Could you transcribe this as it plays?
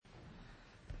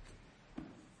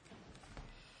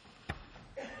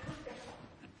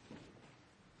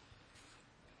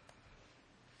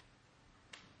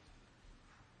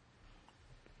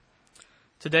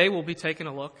Today we'll be taking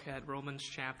a look at Romans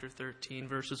chapter 13,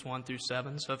 verses 1 through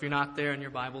 7. So if you're not there in your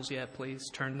Bibles yet,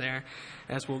 please turn there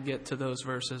as we'll get to those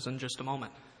verses in just a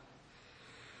moment.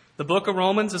 The book of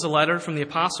Romans is a letter from the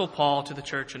Apostle Paul to the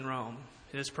church in Rome.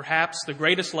 It is perhaps the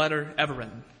greatest letter ever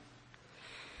written.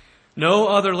 No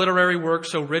other literary work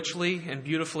so richly and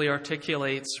beautifully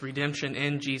articulates redemption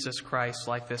in Jesus Christ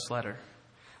like this letter.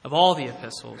 Of all the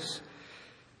epistles,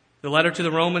 the letter to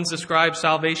the Romans describes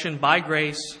salvation by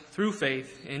grace through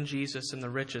faith in Jesus in the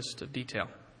richest of detail.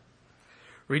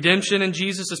 Redemption in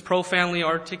Jesus is profoundly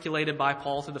articulated by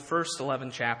Paul through the first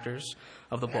 11 chapters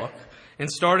of the book.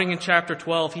 And starting in chapter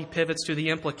 12, he pivots to the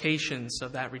implications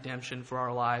of that redemption for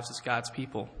our lives as God's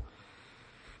people.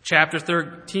 Chapter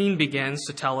 13 begins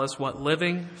to tell us what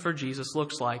living for Jesus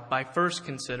looks like by first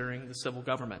considering the civil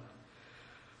government.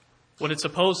 What it's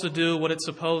supposed to do, what it's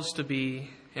supposed to be,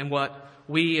 and what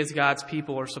we as God's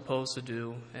people are supposed to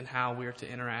do and how we are to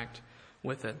interact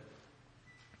with it.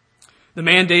 The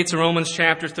mandates in Romans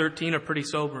chapter 13 are pretty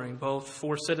sobering, both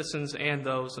for citizens and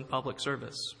those in public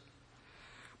service.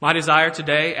 My desire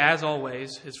today, as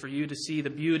always, is for you to see the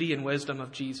beauty and wisdom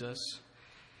of Jesus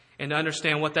and to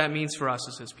understand what that means for us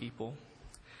as His people.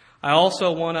 I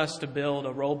also want us to build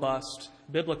a robust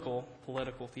biblical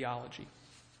political theology.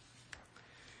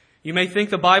 You may think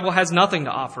the Bible has nothing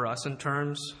to offer us in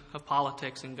terms of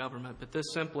politics and government, but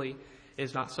this simply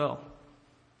is not so.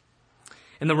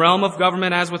 In the realm of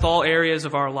government, as with all areas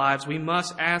of our lives, we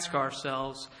must ask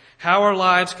ourselves how our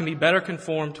lives can be better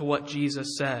conformed to what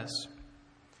Jesus says.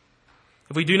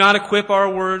 If we do not equip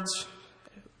our lives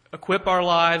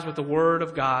with the Word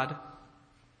of God,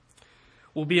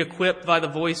 we'll be equipped by the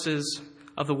voices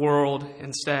of the world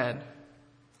instead.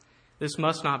 This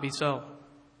must not be so.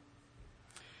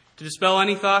 To dispel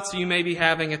any thoughts that you may be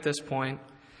having at this point,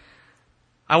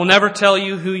 I will never tell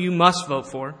you who you must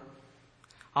vote for.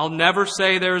 I'll never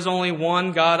say there is only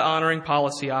one God-honoring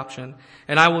policy option,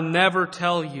 and I will never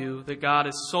tell you that God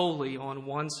is solely on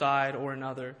one side or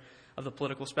another of the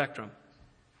political spectrum.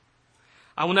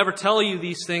 I will never tell you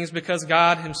these things because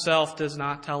God Himself does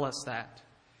not tell us that.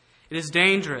 It is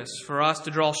dangerous for us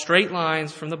to draw straight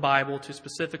lines from the Bible to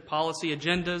specific policy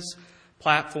agendas,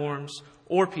 platforms,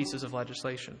 or pieces of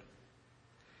legislation.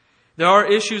 There are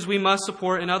issues we must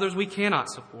support and others we cannot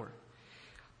support.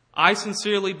 I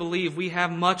sincerely believe we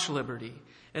have much liberty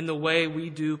in the way we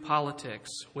do politics,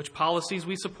 which policies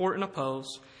we support and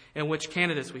oppose, and which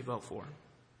candidates we vote for.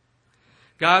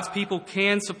 God's people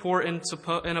can support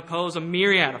and oppose a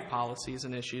myriad of policies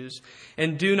and issues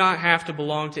and do not have to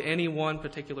belong to any one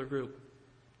particular group.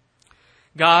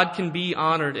 God can be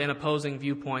honored in opposing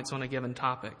viewpoints on a given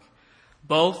topic.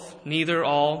 Both, neither,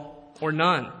 all, or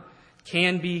none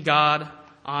can be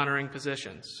God-honoring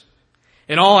positions.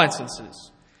 In all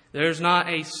instances, there's not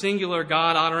a singular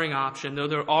God-honoring option, though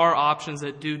there are options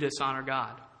that do dishonor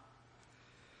God.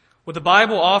 What the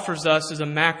Bible offers us is a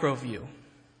macro view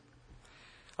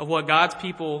of what God's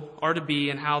people are to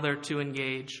be and how they're to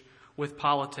engage with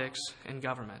politics and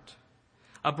government.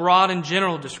 A broad and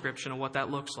general description of what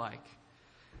that looks like.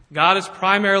 God is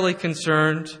primarily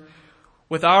concerned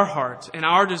with our hearts and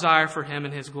our desire for Him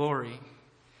and His glory.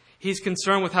 He's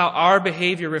concerned with how our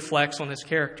behavior reflects on His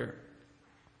character.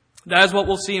 That is what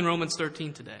we'll see in Romans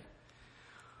 13 today.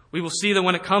 We will see that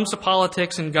when it comes to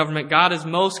politics and government, God is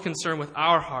most concerned with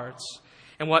our hearts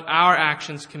and what our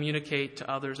actions communicate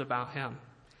to others about Him.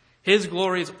 His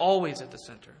glory is always at the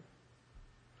center.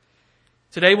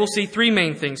 Today we'll see three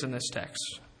main things in this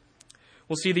text.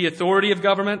 We'll see the authority of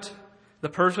government, the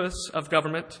purpose of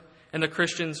government, and the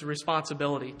Christian's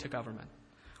responsibility to government.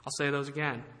 I'll say those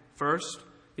again. First,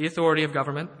 the authority of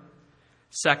government.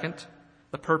 Second,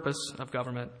 the purpose of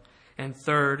government. And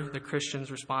third, the Christian's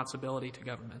responsibility to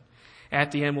government.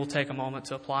 At the end, we'll take a moment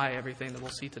to apply everything that we'll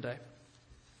see today.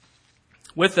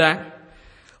 With that,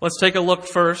 let's take a look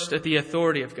first at the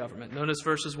authority of government. Notice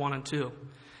verses 1 and 2.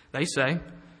 They say,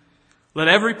 "Let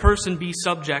every person be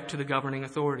subject to the governing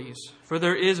authorities, for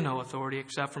there is no authority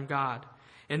except from God,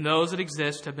 and those that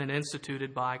exist have been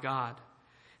instituted by God.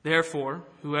 Therefore,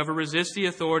 whoever resists the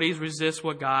authorities resists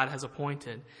what God has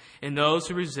appointed, and those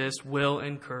who resist will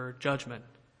incur judgment.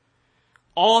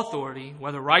 All authority,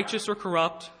 whether righteous or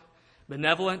corrupt,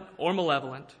 benevolent or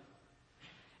malevolent,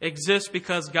 exists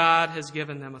because God has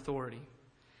given them authority.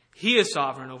 He is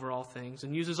sovereign over all things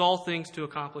and uses all things to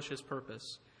accomplish His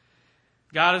purpose.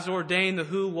 God has ordained the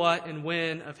who, what, and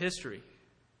when of history.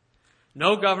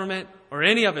 No government or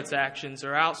any of its actions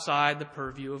are outside the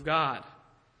purview of God.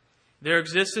 Their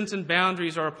existence and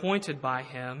boundaries are appointed by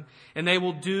Him, and they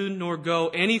will do nor go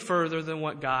any further than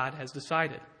what God has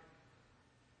decided.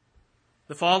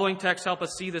 The following texts help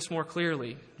us see this more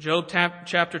clearly. Job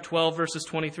chapter 12, verses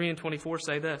 23 and 24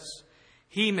 say this: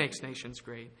 He makes nations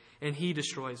great, and He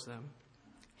destroys them.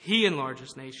 He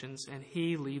enlarges nations, and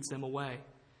He leads them away.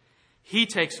 He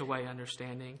takes away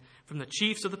understanding from the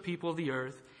chiefs of the people of the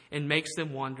earth and makes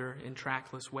them wander in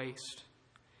trackless waste.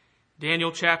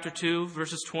 Daniel chapter 2,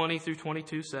 verses 20 through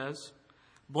 22 says,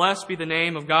 Blessed be the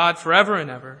name of God forever and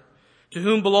ever, to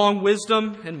whom belong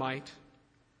wisdom and might.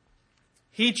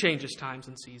 He changes times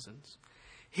and seasons.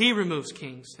 He removes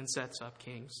kings and sets up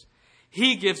kings.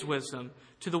 He gives wisdom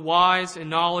to the wise and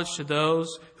knowledge to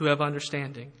those who have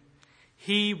understanding.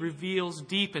 He reveals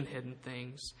deep and hidden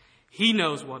things. He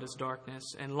knows what is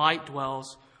darkness, and light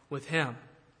dwells with Him.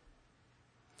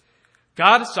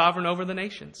 God is sovereign over the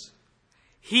nations.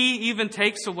 He even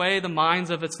takes away the minds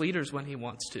of its leaders when He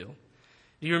wants to.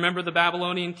 Do you remember the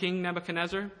Babylonian king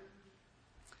Nebuchadnezzar?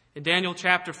 In Daniel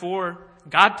chapter 4,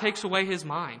 God takes away his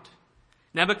mind.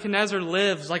 Nebuchadnezzar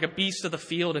lives like a beast of the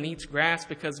field and eats grass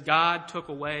because God took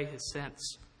away his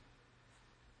sense.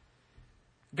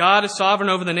 God is sovereign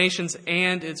over the nations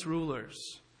and its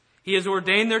rulers. He has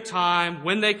ordained their time,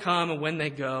 when they come and when they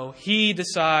go. He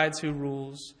decides who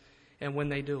rules and when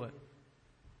they do it.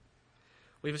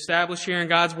 We've established here in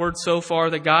God's Word so far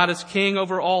that God is king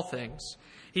over all things.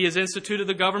 He has instituted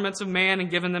the governments of man and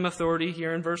given them authority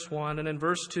here in verse 1. And in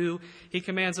verse 2, He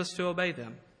commands us to obey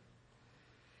them.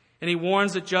 And He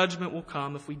warns that judgment will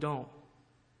come if we don't.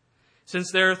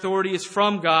 Since their authority is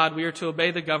from God, we are to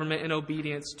obey the government in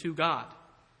obedience to God.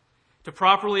 To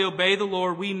properly obey the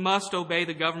Lord, we must obey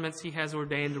the governments He has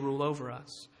ordained to rule over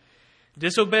us.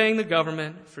 Disobeying the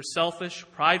government for selfish,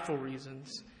 prideful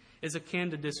reasons is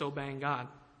akin to disobeying God.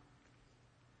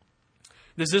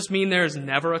 Does this mean there is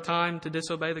never a time to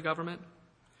disobey the government?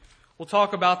 We'll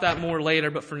talk about that more later,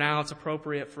 but for now it's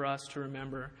appropriate for us to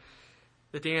remember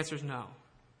that the answer is no.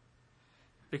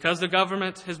 Because the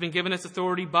government has been given its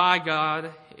authority by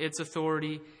God, its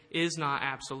authority is not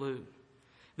absolute.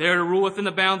 They are to rule within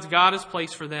the bounds God has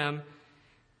placed for them.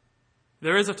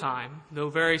 There is a time, though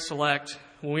very select,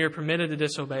 when we are permitted to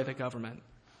disobey the government.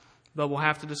 But we'll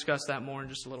have to discuss that more in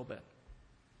just a little bit.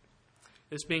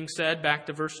 This being said, back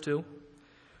to verse 2.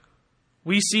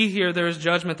 We see here there is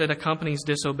judgment that accompanies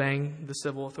disobeying the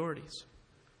civil authorities.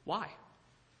 Why?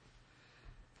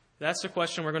 That's the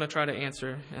question we're going to try to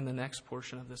answer in the next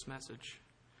portion of this message.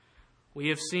 We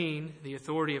have seen the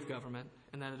authority of government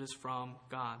and that it is from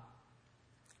God.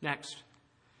 Next,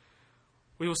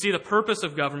 we will see the purpose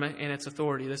of government and its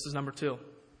authority. This is number 2.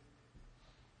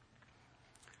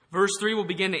 Verse 3 will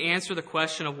begin to answer the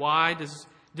question of why does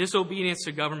disobedience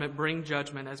to government bring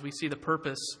judgment, as we see the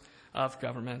purpose of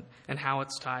government and how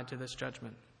it's tied to this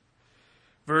judgment.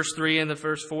 Verse 3 and the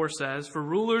verse 4 says, For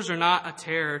rulers are not a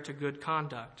terror to good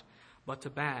conduct, but to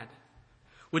bad.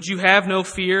 Would you have no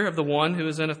fear of the one who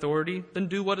is in authority? Then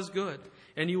do what is good,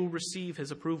 and you will receive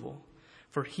his approval.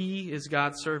 For he is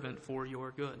God's servant for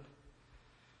your good.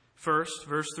 First,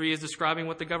 verse 3 is describing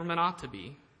what the government ought to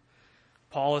be.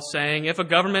 Paul is saying, if a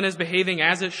government is behaving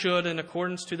as it should in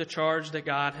accordance to the charge that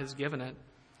God has given it,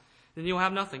 then you'll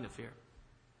have nothing to fear.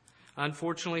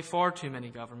 Unfortunately, far too many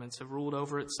governments have ruled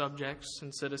over its subjects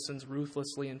and citizens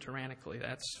ruthlessly and tyrannically.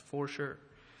 That's for sure.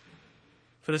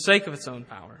 For the sake of its own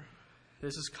power.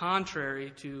 This is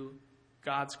contrary to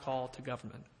God's call to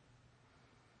government.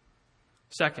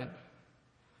 Second,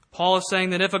 Paul is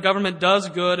saying that if a government does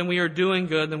good and we are doing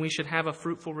good, then we should have a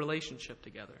fruitful relationship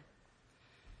together.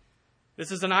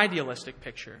 This is an idealistic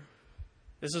picture.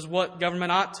 This is what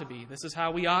government ought to be. This is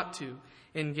how we ought to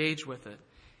engage with it.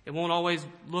 It won't always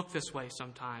look this way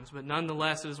sometimes, but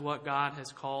nonetheless, it is what God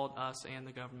has called us and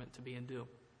the government to be and do.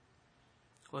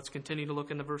 Let's continue to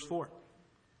look into verse 4.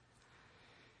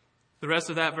 The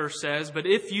rest of that verse says, But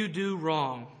if you do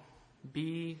wrong,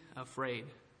 be afraid.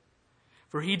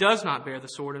 For he does not bear the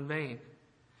sword in vain.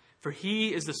 For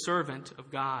he is the servant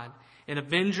of God, an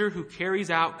avenger who carries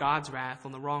out God's wrath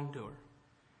on the wrongdoer.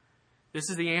 This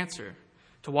is the answer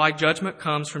to why judgment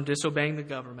comes from disobeying the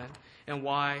government and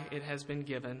why it has been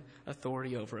given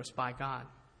authority over us by God.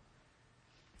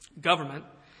 Government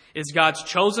is God's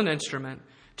chosen instrument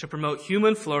to promote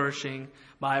human flourishing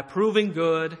by approving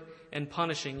good and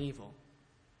punishing evil.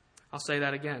 I'll say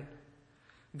that again.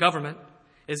 Government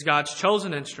is God's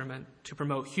chosen instrument to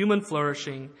promote human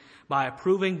flourishing by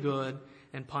approving good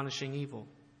and punishing evil.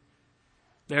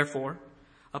 Therefore,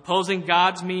 opposing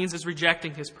God's means is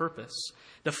rejecting his purpose.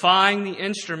 Defying the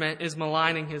instrument is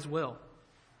maligning his will.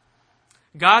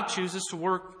 God chooses to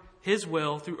work his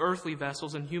will through earthly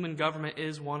vessels, and human government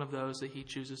is one of those that he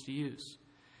chooses to use.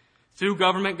 Through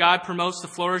government, God promotes the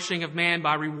flourishing of man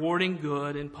by rewarding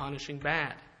good and punishing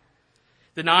bad.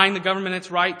 denying the government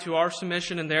its right to our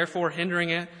submission and therefore hindering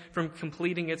it from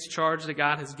completing its charge that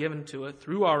God has given to it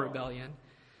through our rebellion,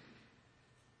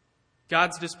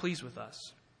 God's displeased with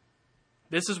us.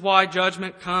 This is why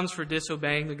judgment comes for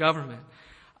disobeying the government.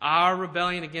 Our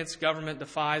rebellion against government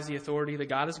defies the authority that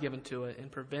God has given to it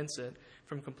and prevents it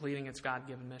from completing its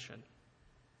God-given mission.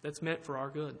 That's meant for our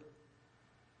good.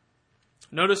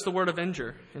 Notice the word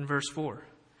avenger in verse 4.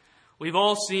 We've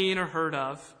all seen or heard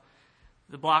of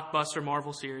the blockbuster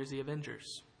Marvel series, The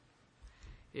Avengers.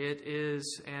 It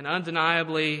is an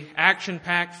undeniably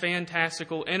action-packed,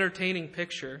 fantastical, entertaining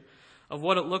picture of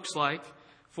what it looks like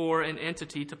for an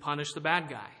entity to punish the bad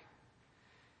guy.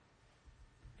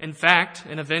 In fact,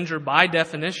 an avenger, by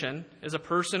definition, is a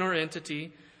person or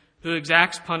entity who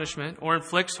exacts punishment or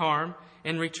inflicts harm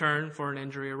in return for an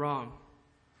injury or wrong.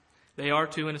 They are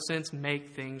to, in a sense,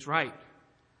 make things right.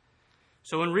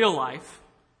 So in real life,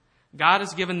 God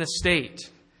has given the state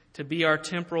to be our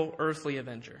temporal, earthly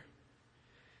avenger.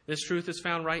 This truth is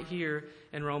found right here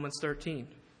in Romans 13.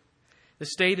 The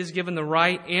state is given the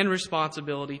right and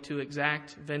responsibility to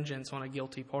exact vengeance on a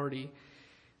guilty party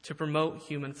to promote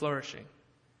human flourishing.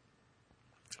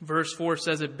 Verse 4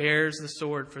 says it bears the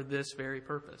sword for this very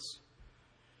purpose.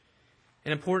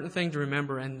 An important thing to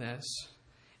remember in this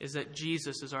is that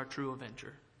Jesus is our true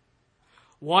avenger.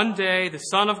 One day, the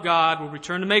Son of God will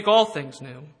return to make all things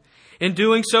new. In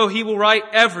doing so, he will right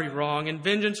every wrong, and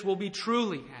vengeance will be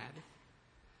truly had.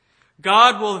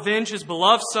 God will avenge his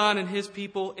beloved Son and his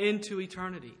people into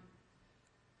eternity.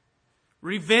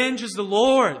 Revenge is the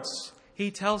Lord's. He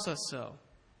tells us so.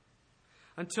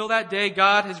 Until that day,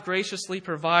 God has graciously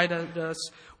provided us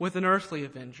with an earthly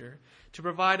avenger to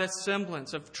provide a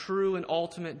semblance of true and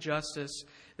ultimate justice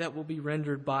that will be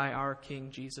rendered by our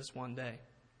King Jesus one day.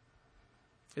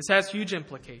 This has huge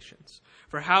implications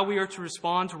for how we are to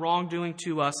respond to wrongdoing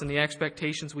to us and the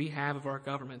expectations we have of our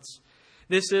governments.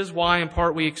 This is why, in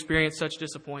part, we experience such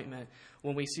disappointment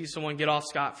when we see someone get off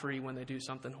scot-free when they do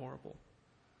something horrible.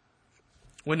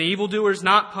 When the evildoer is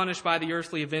not punished by the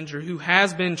earthly avenger who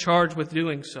has been charged with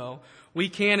doing so, we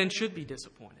can and should be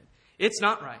disappointed. It's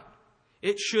not right.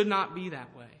 It should not be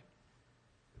that way.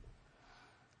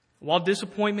 While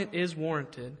disappointment is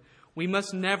warranted, we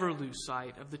must never lose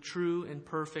sight of the true and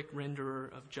perfect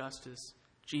renderer of justice,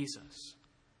 Jesus,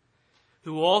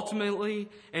 who ultimately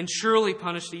and surely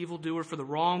punished the evildoer for the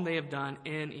wrong they have done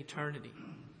in eternity.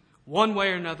 One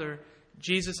way or another,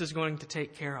 Jesus is going to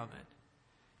take care of it.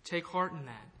 Take heart in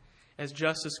that, as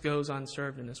justice goes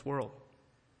unserved in this world.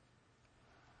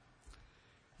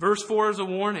 Verse 4 is a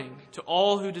warning to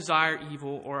all who desire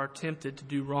evil or are tempted to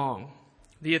do wrong.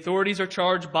 The authorities are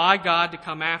charged by God to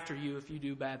come after you if you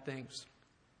do bad things.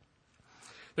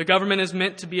 The government is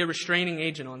meant to be a restraining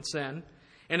agent on sin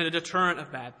and a deterrent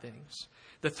of bad things.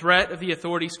 The threat of the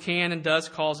authorities can and does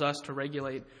cause us to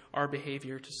regulate our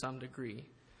behavior to some degree.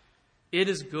 It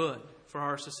is good for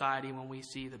our society when we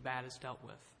see the bad is dealt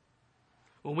with.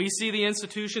 When we see the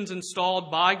institutions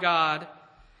installed by God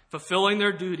fulfilling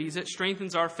their duties, it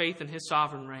strengthens our faith in His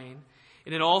sovereign reign,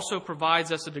 and it also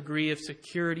provides us a degree of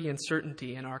security and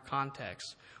certainty in our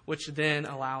context, which then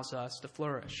allows us to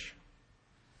flourish.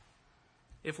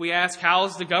 If we ask, how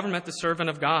is the government the servant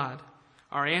of God?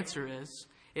 Our answer is,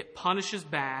 it punishes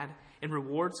bad and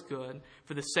rewards good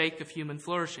for the sake of human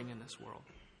flourishing in this world.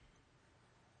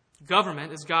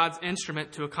 Government is God's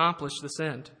instrument to accomplish this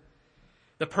end.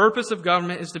 The purpose of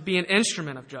government is to be an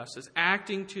instrument of justice,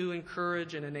 acting to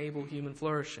encourage and enable human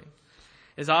flourishing.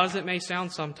 As odd as it may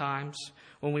sound sometimes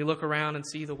when we look around and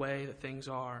see the way that things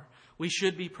are, we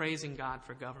should be praising God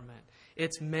for government.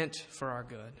 It's meant for our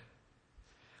good.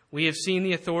 We have seen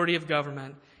the authority of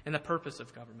government and the purpose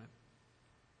of government.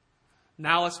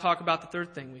 Now let's talk about the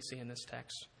third thing we see in this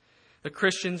text, the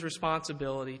Christian's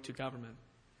responsibility to government.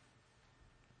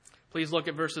 Please look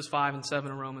at verses 5 and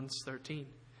 7 of Romans 13.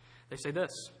 They say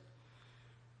this: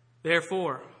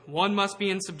 Therefore, one must be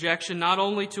in subjection not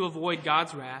only to avoid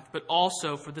God's wrath, but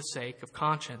also for the sake of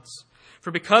conscience.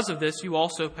 For because of this, you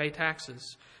also pay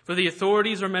taxes. For the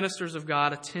authorities are ministers of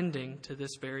God, attending to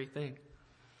this very thing.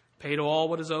 Pay to all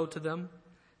what is owed to them,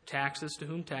 taxes to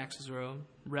whom taxes are owed,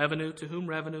 revenue to whom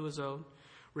revenue is owed,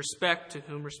 respect to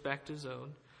whom respect is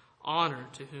owed, honor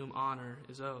to whom honor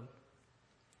is owed.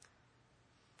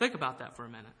 Think about that for a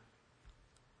minute.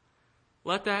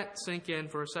 Let that sink in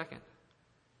for a second.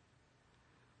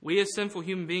 We as sinful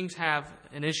human beings have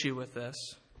an issue with this,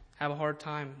 have a hard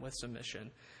time with submission.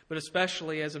 But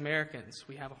especially as Americans,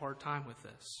 we have a hard time with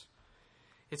this.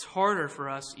 It's harder for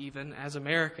us even as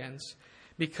Americans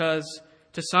because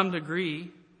to some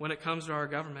degree, when it comes to our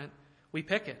government, we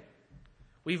pick it.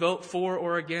 We vote for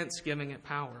or against giving it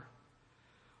power.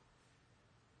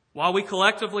 While we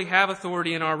collectively have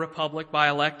authority in our republic by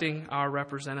electing our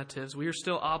representatives, we are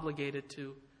still obligated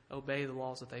to obey the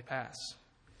laws that they pass.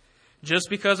 Just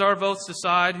because our votes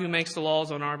decide who makes the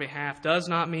laws on our behalf does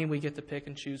not mean we get to pick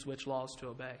and choose which laws to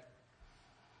obey.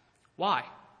 Why?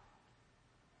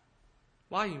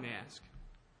 Why, you may ask?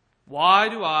 Why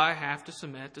do I have to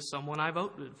submit to someone I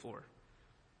voted for?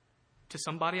 To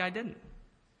somebody I didn't?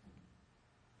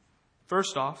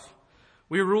 First off,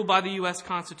 we are ruled by the U.S.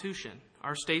 Constitution,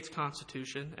 our state's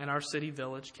constitution, and our city,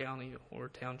 village, county, or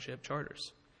township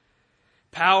charters.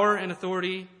 Power and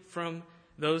authority from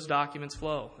those documents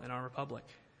flow in our republic.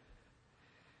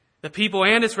 The people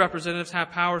and its representatives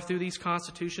have power through these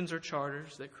constitutions or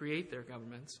charters that create their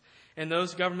governments. And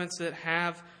those governments that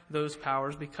have those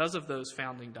powers because of those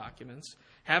founding documents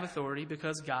have authority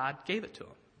because God gave it to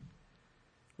them.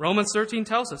 Romans 13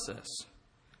 tells us this.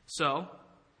 So,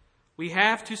 we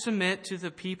have to submit to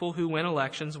the people who win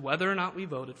elections, whether or not we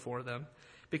voted for them,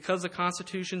 because the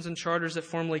constitutions and charters that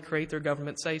formally create their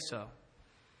government say so.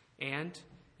 And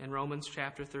in Romans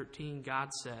chapter 13, God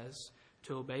says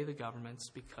to obey the governments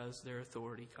because their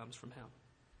authority comes from Him.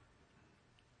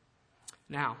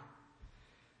 Now,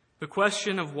 the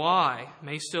question of why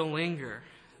may still linger,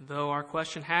 though our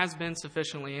question has been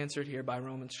sufficiently answered here by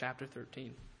Romans chapter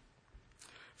 13.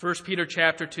 1 Peter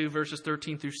chapter 2, verses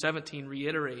 13 through 17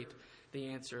 reiterate the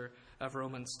answer of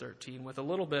Romans 13 with a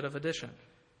little bit of addition.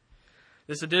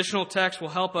 This additional text will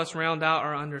help us round out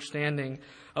our understanding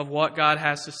of what God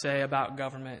has to say about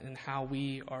government and how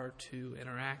we are to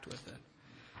interact with it.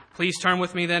 Please turn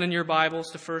with me then in your Bibles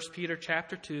to 1 Peter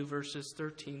chapter 2, verses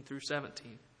 13 through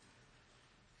 17.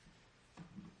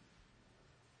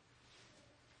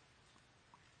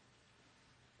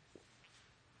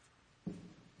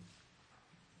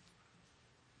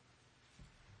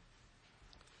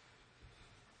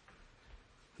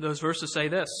 Those verses say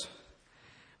this: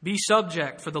 Be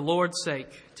subject for the Lord's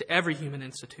sake to every human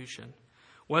institution,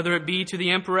 whether it be to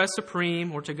the emperor as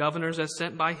supreme or to governors as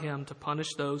sent by him to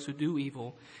punish those who do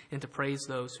evil and to praise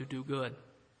those who do good.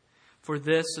 For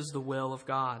this is the will of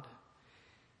God,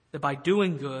 that by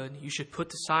doing good you should put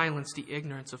to silence the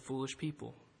ignorance of foolish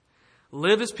people.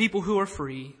 Live as people who are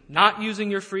free, not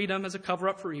using your freedom as a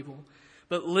cover-up for evil,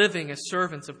 but living as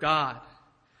servants of God.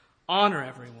 Honor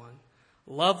everyone,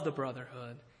 love the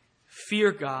brotherhood,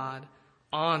 fear God,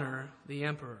 honor the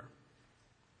emperor.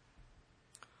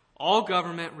 All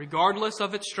government, regardless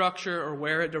of its structure or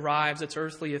where it derives its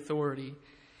earthly authority,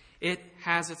 it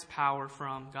has its power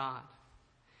from God.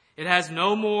 It has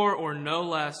no more or no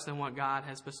less than what God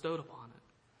has bestowed upon it.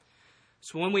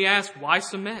 So when we ask, why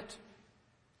submit?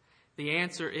 The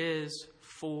answer is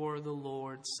for the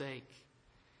Lord's sake,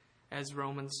 as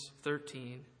Romans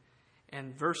 13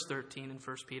 and verse 13 in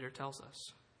 1 Peter tells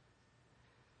us.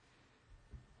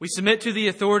 We submit to the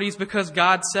authorities because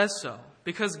God says so,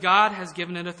 because God has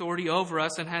given it authority over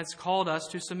us and has called us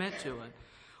to submit to it,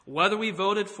 whether we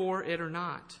voted for it or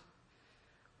not.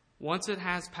 Once it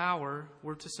has power,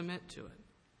 we're to submit to it.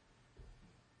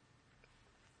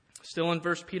 Still in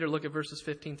 1 Peter, look at verses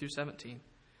 15 through 17.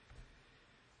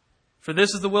 For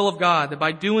this is the will of God, that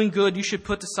by doing good you should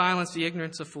put to silence the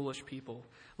ignorance of foolish people.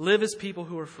 Live as people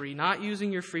who are free, not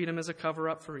using your freedom as a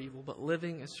cover-up for evil, but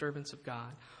living as servants of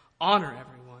God. Honor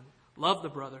everyone, love the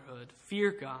brotherhood, fear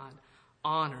God,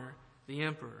 honor the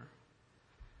emperor.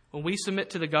 When we submit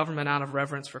to the government out of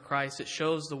reverence for Christ, it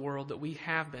shows the world that we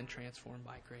have been transformed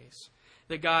by grace,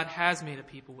 that God has made a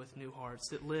people with new hearts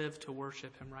that live to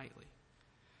worship Him rightly.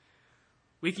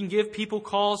 We can give people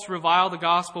cause to revile the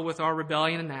gospel with our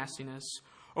rebellion and nastiness,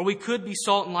 or we could be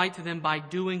salt and light to them by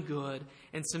doing good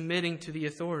and submitting to the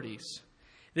authorities.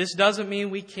 This doesn't mean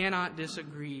we cannot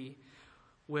disagree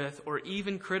with or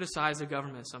even criticize the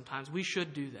government sometimes. We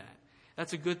should do that.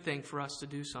 That's a good thing for us to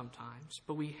do sometimes,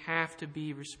 but we have to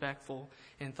be respectful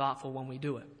and thoughtful when we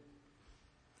do it.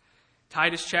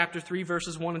 Titus chapter 3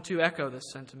 verses 1 and 2 echo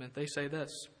this sentiment. They say this: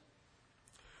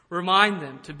 Remind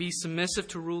them to be submissive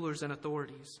to rulers and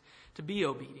authorities, to be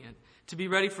obedient, to be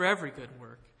ready for every good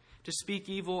work, to speak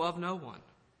evil of no one,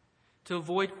 to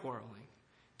avoid quarreling,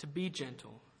 to be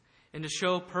gentle, and to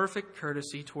show perfect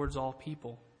courtesy towards all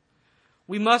people.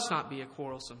 We must not be a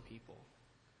quarrelsome people.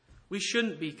 We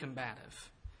shouldn't be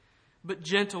combative, but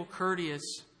gentle, courteous,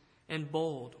 and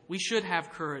bold. We should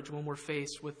have courage when we're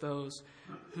faced with those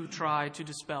who try to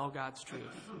dispel God's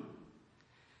truth.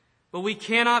 But we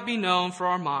cannot be known for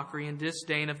our mockery and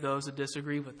disdain of those that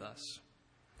disagree with us.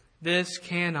 This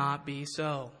cannot be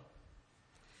so.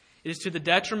 It is to the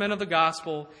detriment of the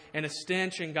gospel and a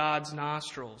stench in God's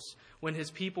nostrils when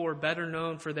His people are better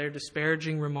known for their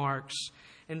disparaging remarks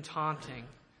and taunting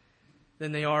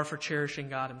than they are for cherishing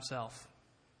God Himself.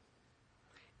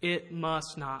 It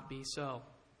must not be so.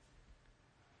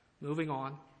 Moving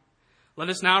on. Let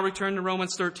us now return to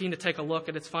Romans 13 to take a look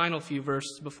at its final few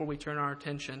verses before we turn our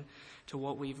attention to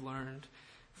what we've learned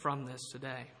from this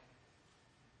today.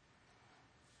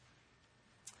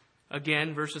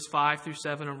 Again, verses 5 through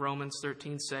 7 of Romans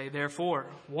 13 say, "Therefore,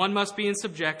 one must be in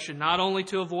subjection, not only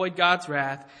to avoid God's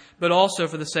wrath, but also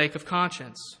for the sake of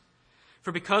conscience.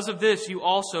 For because of this you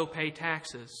also pay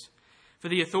taxes. For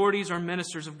the authorities are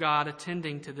ministers of God,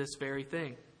 attending to this very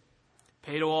thing.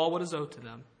 Pay to all what is owed to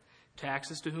them,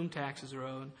 taxes to whom taxes are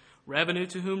owed, revenue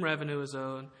to whom revenue is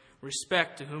owed,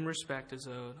 respect to whom respect is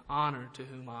owed, honor to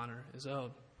whom honor is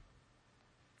owed."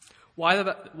 Why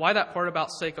that part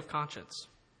about sake of conscience?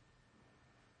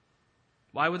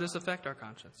 Why would this affect our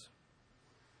conscience?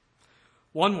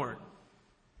 One word.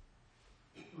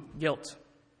 Guilt.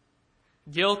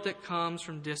 Guilt that comes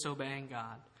from disobeying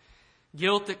God.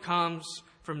 Guilt that comes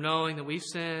from knowing that we've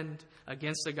sinned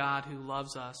against a God who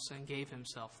loves us and gave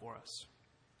himself for us.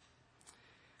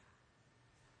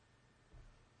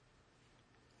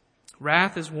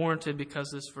 Wrath is warranted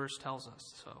because this verse tells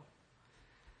us so.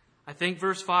 I think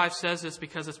verse 5 says this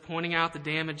because it's pointing out the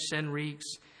damage sin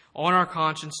wreaks on our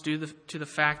conscience due to the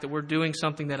fact that we're doing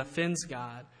something that offends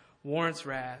God, warrants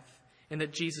wrath, and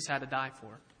that Jesus had to die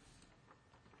for.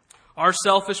 Our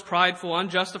selfish, prideful,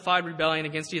 unjustified rebellion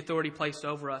against the authority placed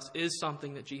over us is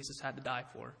something that Jesus had to die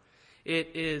for.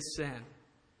 It is sin.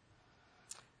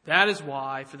 That is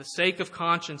why, for the sake of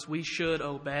conscience, we should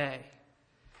obey,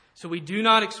 so we do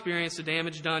not experience the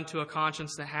damage done to a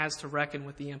conscience that has to reckon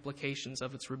with the implications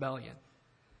of its rebellion.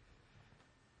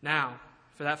 Now,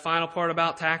 for that final part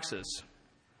about taxes.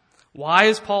 Why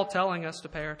is Paul telling us to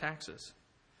pay our taxes?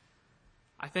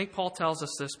 I think Paul tells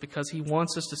us this because he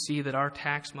wants us to see that our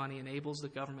tax money enables the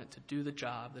government to do the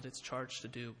job that it's charged to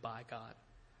do by God.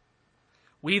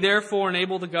 We therefore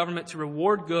enable the government to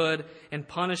reward good and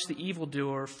punish the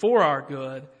evildoer for our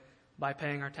good by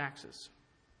paying our taxes.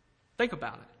 Think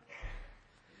about it.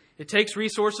 It takes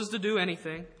resources to do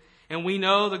anything, and we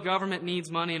know the government needs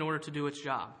money in order to do its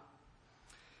job.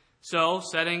 So,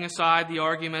 setting aside the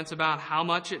arguments about how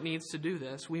much it needs to do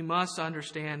this, we must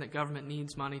understand that government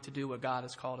needs money to do what God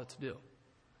has called it to do.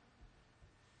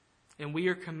 And we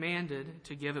are commanded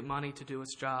to give it money to do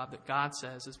its job that God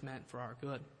says is meant for our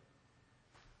good.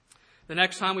 The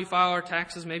next time we file our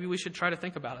taxes, maybe we should try to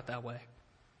think about it that way.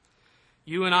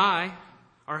 You and I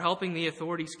are helping the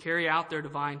authorities carry out their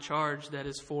divine charge that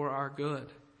is for our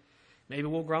good. Maybe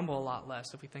we'll grumble a lot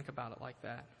less if we think about it like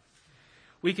that.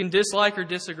 We can dislike or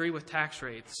disagree with tax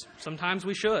rates. Sometimes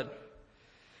we should.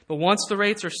 But once the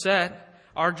rates are set,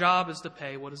 our job is to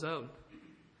pay what is owed.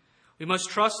 We must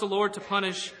trust the Lord to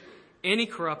punish any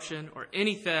corruption or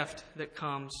any theft that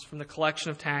comes from the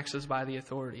collection of taxes by the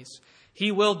authorities.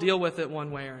 He will deal with it one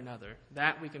way or another.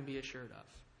 That we can be assured of.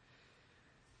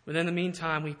 But in the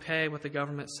meantime, we pay what the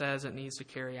government says it needs to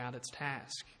carry out its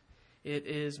task. It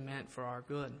is meant for our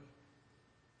good.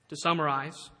 To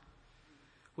summarize,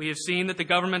 we have seen that the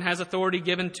government has authority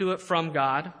given to it from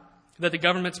God, that the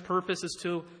government's purpose is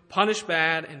to punish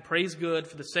bad and praise good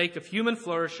for the sake of human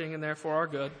flourishing and therefore our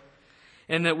good,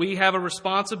 and that we have a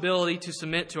responsibility to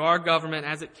submit to our government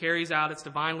as it carries out its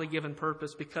divinely given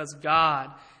purpose because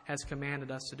God has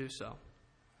commanded us to do so.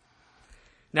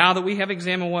 Now that we have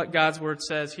examined what God's Word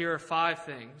says, here are 5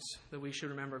 things that we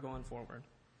should remember going forward.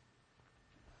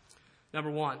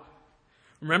 Number 1.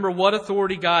 Remember what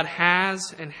authority God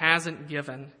has and hasn't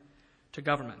given to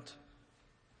government.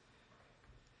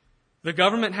 The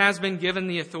government has been given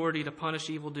the authority to punish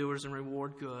evildoers and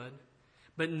reward good,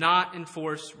 but not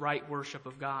enforce right worship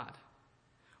of God.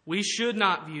 We should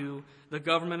not view the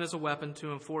government as a weapon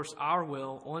to enforce our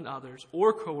will on others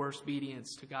or coerce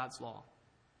obedience to God's law.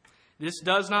 This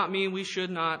does not mean we should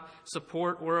not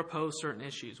support or oppose certain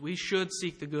issues. We should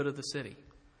seek the good of the city.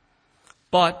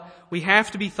 But we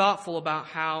have to be thoughtful about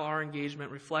how our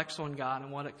engagement reflects on God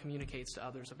and what it communicates to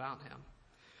others about Him.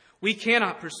 We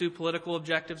cannot pursue political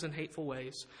objectives in hateful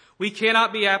ways. We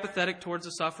cannot be apathetic towards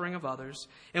the suffering of others.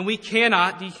 And we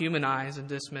cannot dehumanize and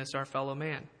dismiss our fellow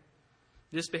man.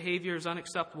 This behavior is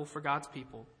unacceptable for God's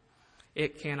people.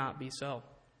 It cannot be so.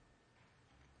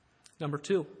 Number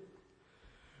 2.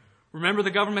 Remember,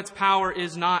 the government's power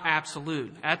is not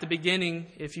absolute. At the beginning,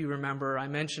 if you remember, I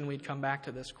mentioned we'd come back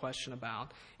to this question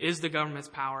about, is the government's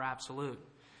power absolute?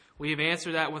 We have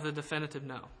answered that with a definitive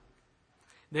no.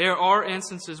 There are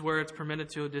instances where it's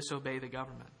permitted to disobey the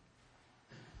government.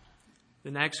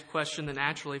 The next question that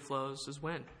naturally flows is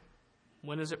when.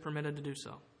 When is it permitted to do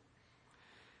so?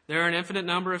 There are an infinite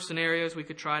number of scenarios we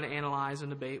could try to analyze and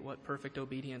debate what perfect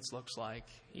obedience looks like.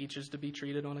 Each is to be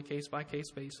treated on a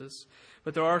case-by-case basis.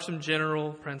 But there are some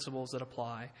general principles that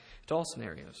apply to all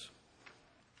scenarios.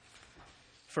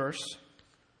 First,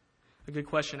 a good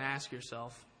question to ask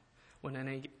yourself when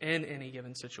in any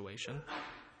given situation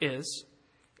is,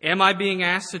 am I being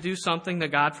asked to do something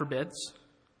that God forbids?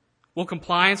 Will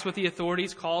compliance with the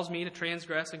authorities cause me to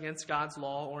transgress against God's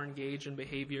law or engage in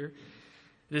behavior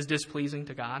that is displeasing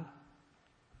to God?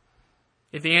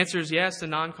 If the answer is yes,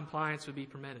 then noncompliance would be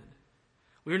permitted.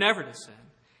 We are never to sin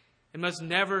and must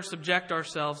never subject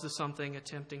ourselves to something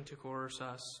attempting to coerce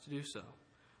us to do so.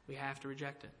 We have to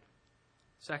reject it.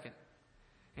 Second,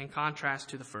 in contrast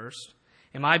to the first,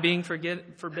 am I being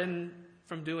forbidden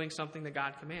from doing something that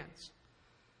God commands?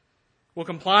 Will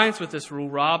compliance with this rule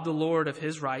rob the Lord of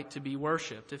his right to be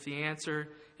worshipped? If the answer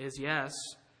is yes,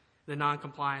 then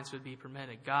noncompliance would be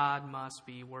permitted. God must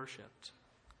be worshipped.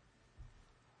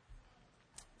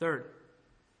 Third,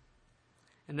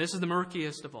 and this is the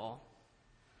murkiest of all,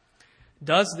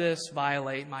 does this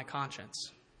violate my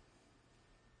conscience?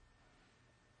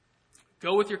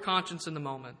 Go with your conscience in the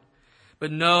moment,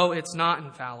 but know it's not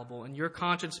infallible, and your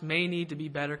conscience may need to be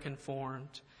better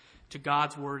conformed to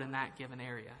God's word in that given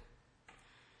area.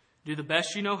 Do the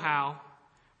best you know how,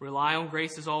 rely on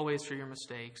grace as always for your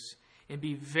mistakes, and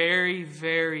be very,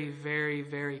 very, very,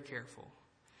 very careful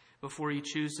before you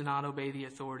choose to not obey the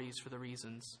authorities for the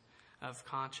reasons of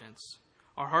conscience.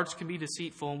 Our hearts can be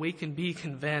deceitful, and we can be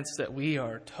convinced that we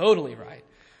are totally right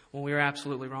when we are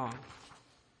absolutely wrong.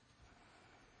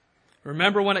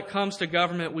 Remember, when it comes to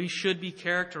government, we should be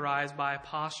characterized by a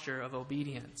posture of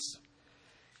obedience,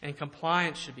 and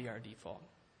compliance should be our default.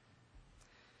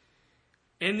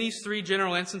 In these three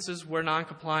general instances where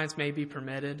noncompliance may be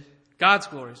permitted, God's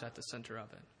glory is at the center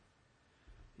of it,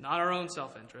 not our own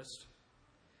self-interest.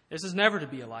 This is never to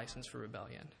be a license for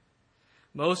rebellion.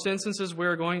 Most instances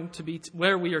where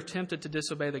we are tempted to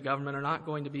disobey the government are not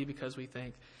going to be because we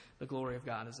think the glory of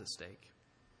God is at stake,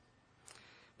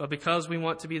 but because we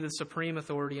want to be the supreme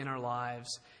authority in our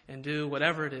lives and do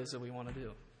whatever it is that we want to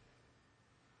do.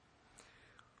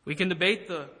 We can debate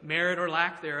the merit or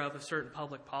lack thereof of certain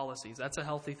public policies. That's a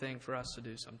healthy thing for us to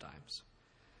do sometimes.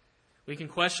 We can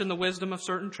question the wisdom of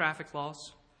certain traffic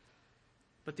laws,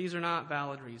 but these are not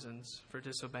valid reasons for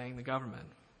disobeying the government.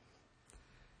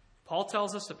 Paul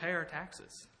tells us to pay our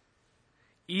taxes,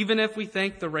 even if we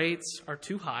think the rates are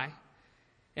too high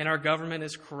and our government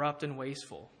is corrupt and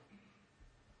wasteful.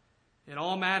 In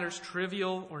all matters,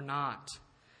 trivial or not,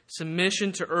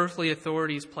 submission to earthly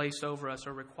authorities placed over us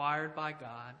are required by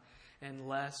God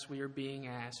unless we are being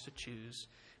asked to choose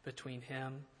between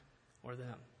him or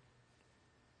them.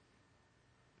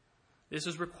 This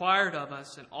is required of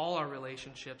us in all our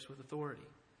relationships with authority.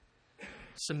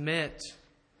 Submit,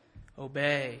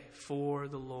 obey for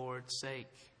the Lord's sake.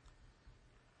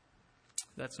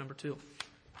 That's number 2.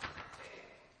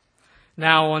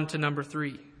 Now on to number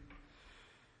 3.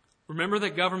 Remember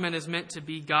that government is meant to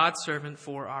be God's servant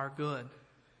for our good.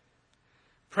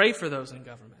 Pray for those in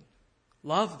government.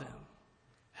 Love them.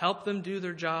 Help them do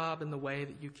their job in the way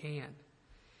that you can.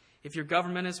 If your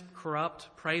government is corrupt,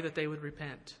 pray that they would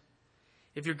repent.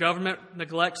 If your government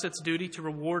neglects its duty to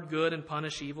reward good and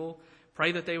punish evil,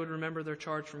 pray that they would remember their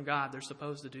charge from God. They're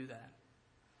supposed to do that.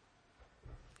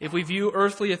 If we view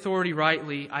earthly authority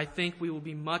rightly, I think we will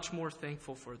be much more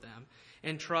thankful for them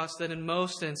and trust that in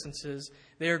most instances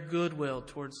they are goodwill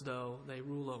towards those they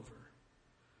rule over.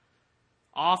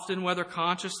 Often, whether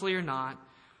consciously or not,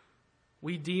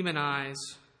 we demonize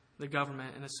the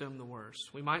government and assume the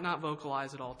worst. We might not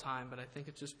vocalize it all the time, but I think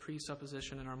it's just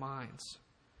presupposition in our minds.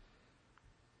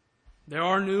 There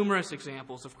are numerous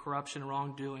examples of corruption and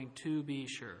wrongdoing, to be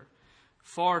sure.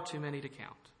 Far too many to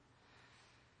count.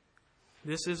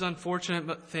 This is unfortunate,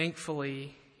 but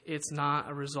thankfully, it's not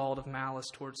a result of malice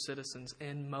towards citizens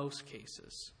in most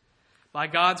cases. By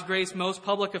God's grace, most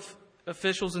public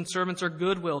officials and servants are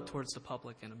goodwill towards the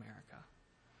public in America,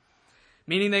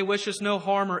 meaning they wish us no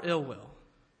harm or ill will.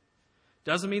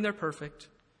 Doesn't mean they're perfect.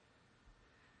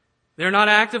 They're not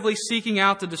actively seeking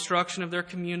out the destruction of their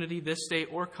community, this state,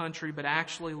 or country, but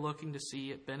actually looking to see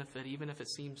it benefit, even if it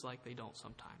seems like they don't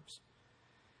sometimes.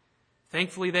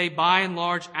 Thankfully, they, by and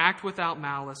large, act without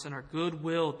malice and are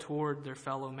goodwill toward their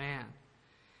fellow man.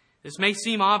 This may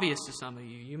seem obvious to some of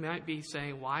you. You might be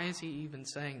saying, why is he even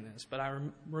saying this? But I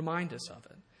remind us of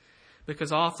it,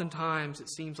 because oftentimes it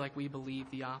seems like we believe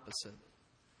the opposite.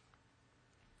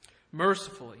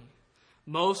 Mercifully,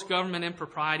 most government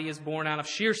impropriety is born out of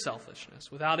sheer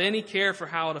selfishness, without any care for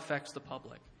how it affects the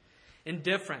public.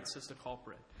 Indifference is the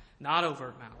culprit, not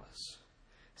overt malice.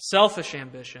 Selfish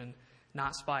ambition,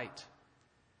 not spite.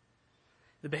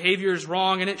 The behavior is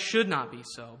wrong and it should not be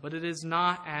so, but it is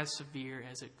not as severe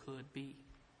as it could be.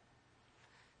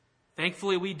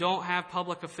 Thankfully, we don't have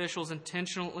public officials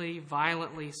intentionally,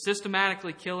 violently,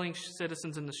 systematically killing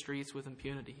citizens in the streets with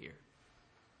impunity here.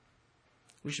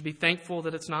 We should be thankful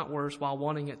that it's not worse while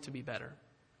wanting it to be better.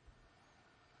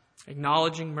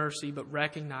 Acknowledging mercy, but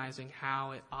recognizing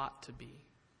how it ought to be.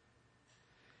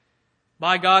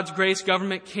 By God's grace,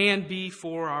 government can be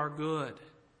for our good.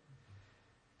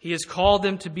 He has called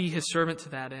them to be His servant to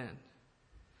that end.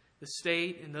 The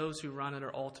state and those who run it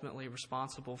are ultimately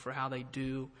responsible for how they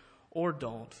do or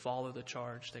don't follow the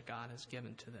charge that God has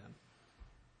given to them.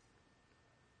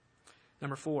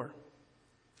 Number 4,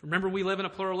 remember we live in a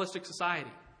pluralistic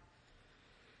society.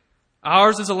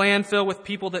 Ours is a land filled with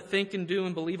people that think and do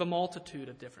and believe a multitude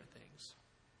of different things.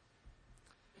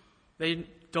 They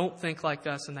don't think like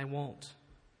us and they won't.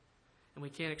 And we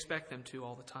can't expect them to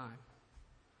all the time.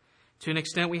 To an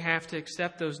extent, we have to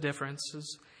accept those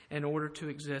differences in order to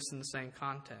exist in the same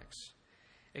context.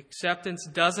 Acceptance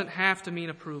doesn't have to mean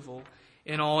approval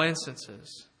in all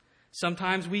instances.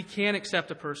 Sometimes we can accept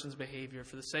a person's behavior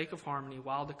for the sake of harmony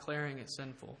while declaring it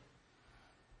sinful.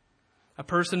 A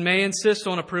person may insist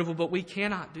on approval, but we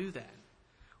cannot do that.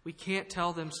 We can't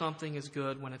tell them something is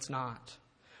good when it's not.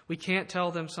 We can't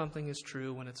tell them something is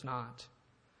true when it's not.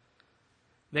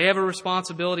 They have a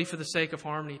responsibility for the sake of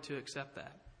harmony to accept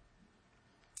that.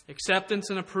 Acceptance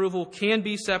and approval can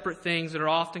be separate things that are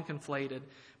often conflated,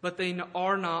 but they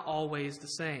are not always the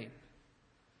same.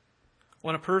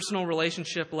 On a personal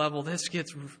relationship level, this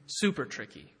gets super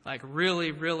tricky, like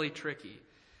really, really tricky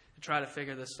to try to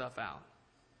figure this stuff out.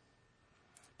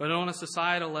 But on a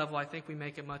societal level, I think we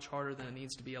make it much harder than it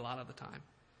needs to be a lot of the time.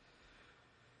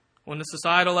 On the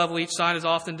societal level, each side is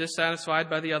often dissatisfied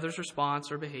by the other's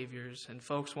response or behaviors, and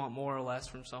folks want more or less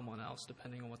from someone else,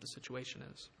 depending on what the situation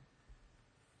is.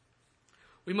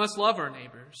 We must love our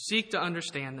neighbors, seek to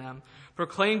understand them,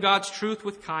 proclaim God's truth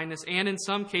with kindness, and in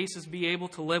some cases be able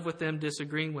to live with them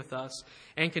disagreeing with us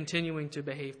and continuing to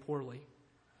behave poorly.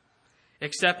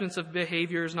 Acceptance of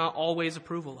behavior is not always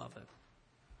approval of it.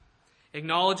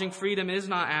 Acknowledging freedom is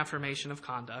not affirmation of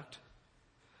conduct.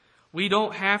 We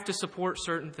don't have to support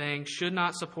certain things, should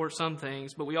not support some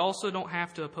things, but we also don't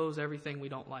have to oppose everything we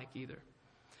don't like either,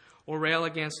 or rail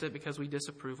against it because we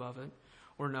disapprove of it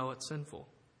or know it's sinful.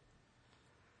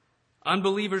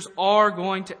 Unbelievers are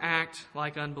going to act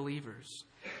like unbelievers,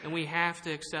 and we have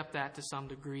to accept that to some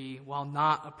degree while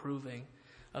not approving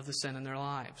of the sin in their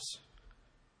lives.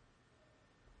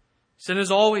 Sin is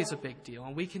always a big deal,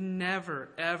 and we can never,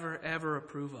 ever, ever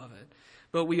approve of it.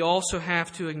 But we also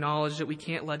have to acknowledge that we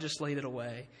can't legislate it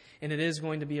away, and it is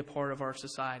going to be a part of our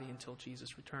society until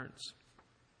Jesus returns.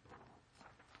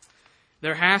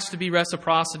 There has to be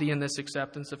reciprocity in this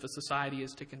acceptance if a society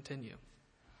is to continue.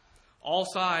 All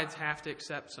sides have to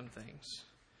accept some things.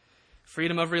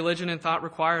 Freedom of religion and thought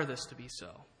require this to be so.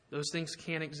 Those things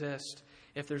can't exist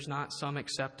if there's not some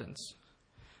acceptance.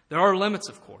 There are limits,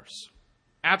 of course.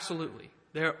 Absolutely.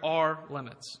 There are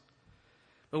limits.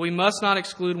 But we must not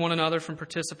exclude one another from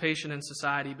participation in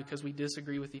society because we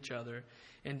disagree with each other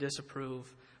and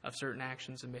disapprove of certain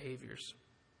actions and behaviors.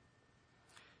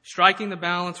 Striking the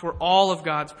balance where all of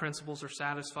God's principles are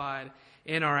satisfied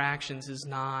in our actions is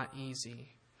not easy.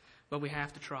 But we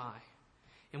have to try.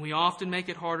 And we often make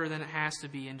it harder than it has to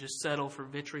be and just settle for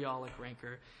vitriolic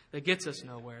rancor that gets us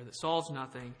nowhere, that solves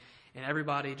nothing, and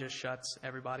everybody just shuts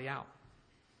everybody out.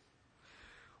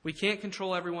 We can't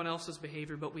control everyone else's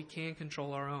behavior, but we can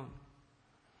control our own.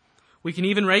 We can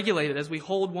even regulate it as we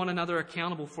hold one another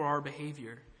accountable for our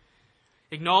behavior.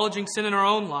 Acknowledging sin in our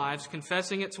own lives,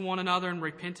 confessing it to one another, and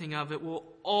repenting of it will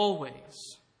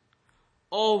always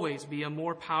be a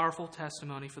more powerful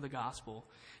testimony for the gospel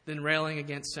than railing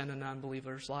against sin in an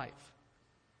unbeliever's life.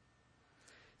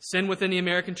 Sin within the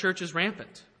American church is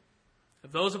rampant.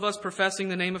 If those of us professing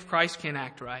the name of Christ can't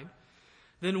act right,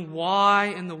 then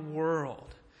why in the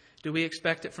world do we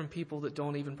expect it from people that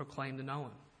don't even proclaim to know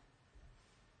Him?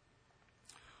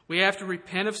 We have to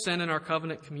repent of sin in our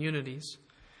covenant communities,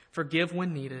 forgive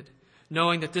when needed,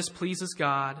 knowing that this pleases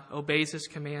God, obeys His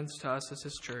commands to us as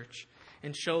His church,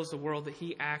 and shows the world that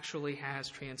He actually has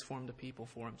transformed the people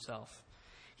for Himself.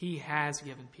 He has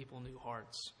given people new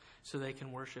hearts so they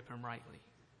can worship Him rightly.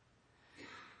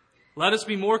 Let us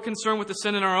be more concerned with the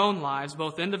sin in our own lives,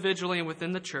 both individually and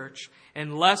within the church,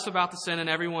 and less about the sin in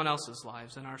everyone else's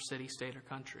lives in our city, state, or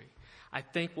country. I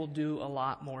think we'll do a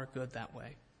lot more good that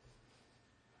way.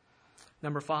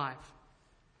 Number 5,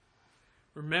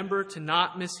 remember to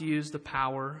not misuse the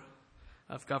power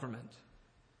of government.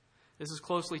 This is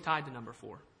closely tied to number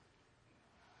 4.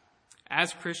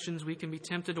 As Christians, we can be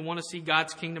tempted to want to see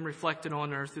God's kingdom reflected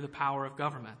on earth through the power of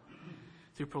government,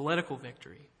 through political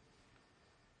victory.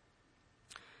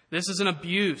 This is an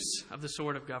abuse of the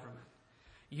sword of government,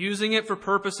 using it for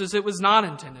purposes it was not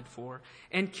intended for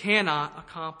and cannot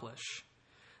accomplish.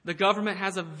 The government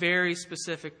has a very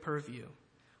specific purview.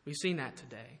 We've seen that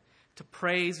today. To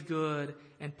praise good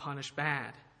and punish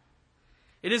bad.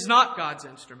 It is not God's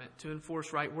instrument to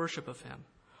enforce right worship of Him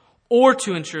or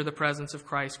to ensure the presence of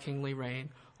Christ's kingly reign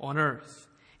on earth.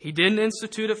 He didn't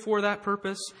institute it for that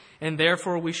purpose, and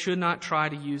therefore we should not try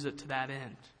to use it to that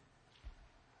end.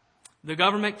 The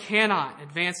government cannot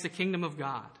advance the kingdom of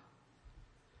God.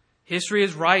 History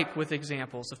is ripe with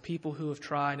examples of people who have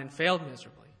tried and failed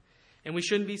miserably, and we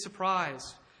shouldn't be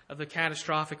surprised of the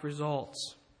catastrophic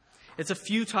results. It's a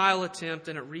futile attempt,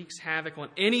 and it wreaks havoc on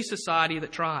any society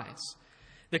that tries.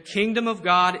 The kingdom of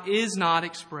God is not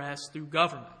expressed through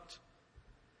government.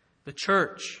 The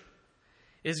church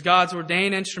is God's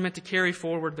ordained instrument to carry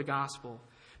forward the gospel.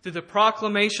 Through the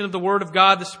proclamation of the word of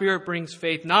God, the Spirit brings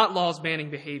faith, not laws banning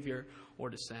behavior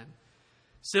or dissent.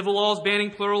 Civil laws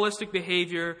banning pluralistic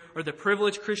behavior or the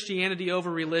privileged Christianity over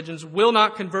religions will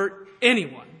not convert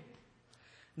anyone.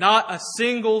 Not a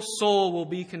single soul will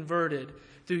be converted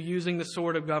through using the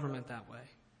sword of government that way.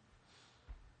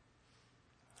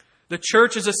 The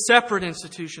church is a separate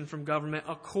institution from government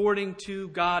according to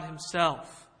God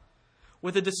Himself,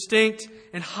 with a distinct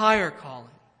and higher calling.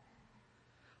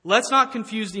 Let's not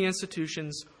confuse the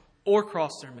institutions or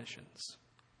cross their missions.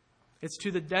 It's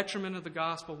to the detriment of the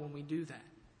gospel when we do that.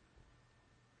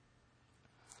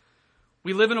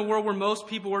 We live in a world where most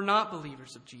people are not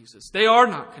believers of Jesus. They are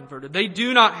not converted. They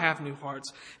do not have new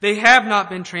hearts. They have not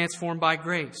been transformed by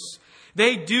grace.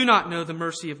 They do not know the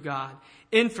mercy of God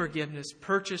in forgiveness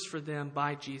purchased for them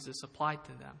by Jesus applied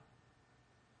to them.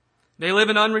 They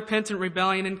live in unrepentant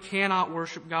rebellion and cannot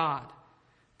worship God.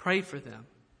 Pray for them.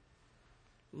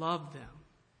 Love them.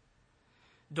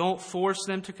 Don't force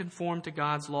them to conform to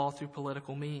God's law through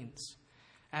political means.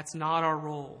 That's not our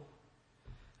role.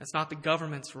 That's not the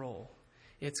government's role.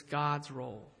 It's God's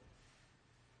role.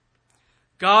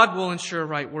 God will ensure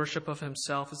right worship of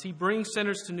Himself as He brings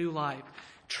sinners to new life,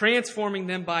 transforming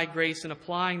them by grace and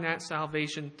applying that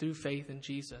salvation through faith in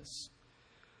Jesus.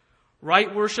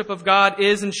 Right worship of God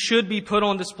is and should be put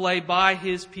on display by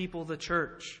His people, the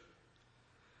church.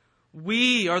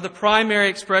 We are the primary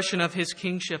expression of His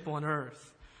kingship on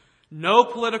earth. No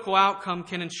political outcome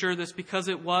can ensure this because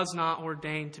it was not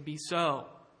ordained to be so.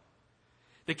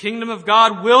 The kingdom of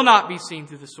God will not be seen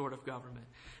through the sword of government,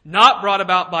 not brought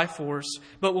about by force,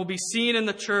 but will be seen in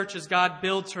the church as God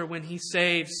builds her when He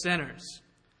saves sinners.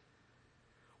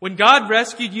 When God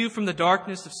rescued you from the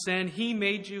darkness of sin, He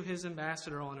made you His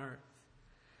ambassador on earth.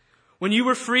 When you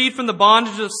were freed from the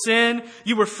bondage of sin,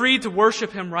 you were freed to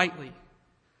worship Him rightly.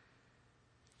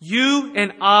 You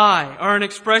and I are an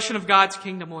expression of God's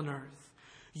kingdom on earth.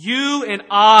 You and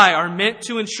I are meant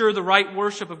to ensure the right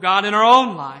worship of God in our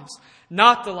own lives,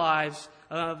 not the lives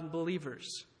of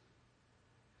believers.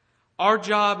 Our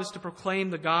job is to proclaim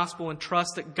the gospel and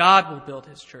trust that God will build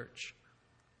His church.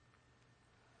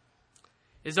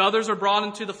 As others are brought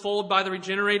into the fold by the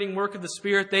regenerating work of the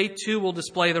Spirit, they too will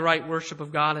display the right worship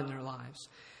of God in their lives.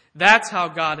 That's how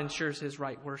God ensures His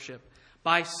right worship,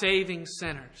 by saving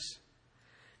sinners.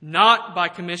 Not by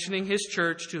commissioning His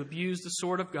church to abuse the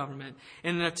sword of government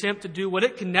in an attempt to do what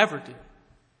it can never do.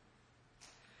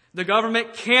 The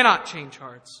government cannot change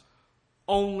hearts.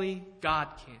 Only God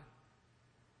can.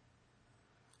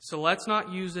 So let's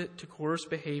not use it to coerce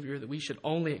behavior that we should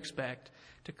only expect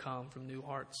to come from new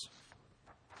hearts.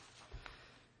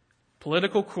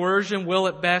 Political coercion will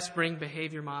at best bring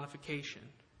behavior modification.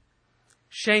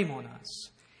 Shame on us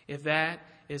if that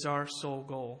is our sole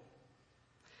goal.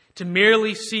 To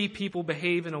merely see people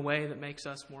behave in a way that makes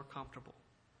us more comfortable.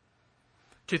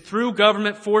 To, through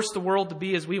government, force the world to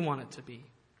be as we want it to be.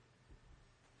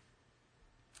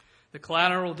 The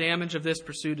collateral damage of this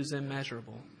pursuit is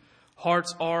immeasurable.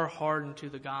 Hearts are hardened to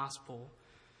the gospel,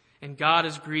 and God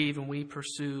is grieved when we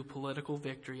pursue political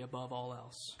victory above all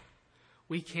else.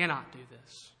 We cannot do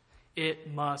this.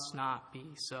 It must not be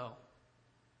so.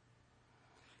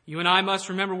 You and I must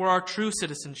remember where our true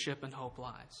citizenship and hope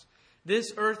lies.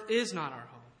 This earth is not our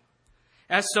home.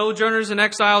 As sojourners and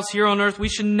exiles here on earth, we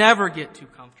should never get too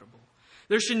comfortable.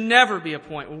 There should never be a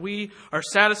point where we are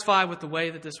satisfied with the way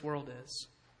that this world is.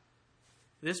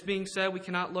 This being said, we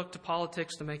cannot look to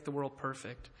politics to make the world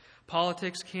perfect.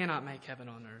 Politics cannot make heaven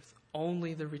on earth.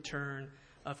 Only the return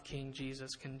of King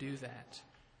Jesus can do that.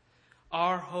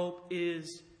 Our hope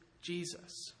is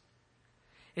Jesus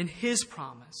and His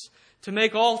promise to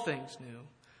make all things new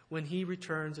when He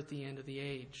returns at the end of the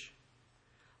age.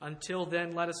 Until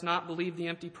then, let us not believe the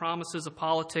empty promises of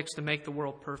politics to make the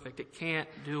world perfect. It can't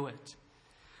do it.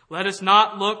 Let us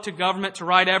not look to government to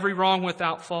right every wrong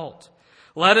without fault.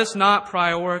 Let us not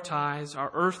prioritize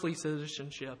our earthly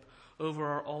citizenship over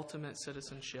our ultimate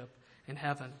citizenship in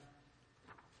heaven.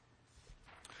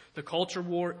 The culture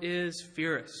war is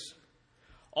fierce.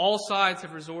 All sides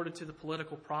have resorted to the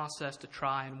political process to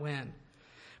try and win.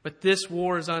 But this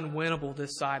war is unwinnable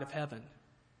this side of heaven.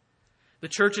 The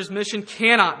church's mission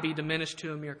cannot be diminished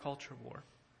to a mere culture war.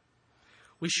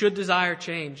 We should desire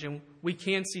change, and we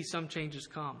can see some changes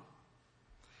come.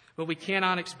 But we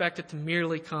cannot expect it to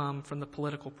merely come from the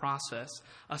political process,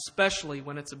 especially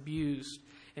when it's abused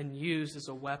and used as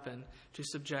a weapon to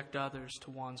subject others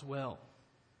to one's will.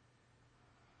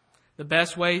 The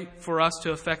best way for us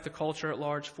to affect the culture at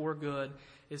large for good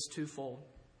is twofold.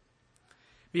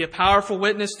 Be a powerful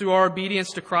witness through our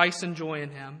obedience to Christ and joy in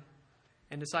Him,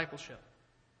 and discipleship.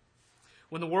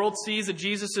 When the world sees that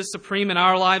Jesus is supreme in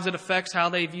our lives, it affects how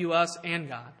they view us and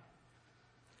God.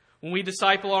 When we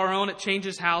disciple our own, it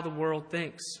changes how the world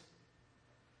thinks.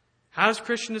 How does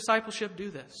Christian discipleship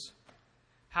do this?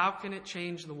 How can it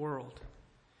change the world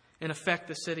and affect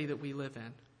the city that we live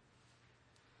in?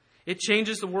 It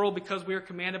changes the world because we are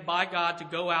commanded by God to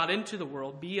go out into the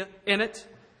world, be in it,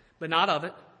 but not of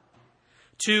it.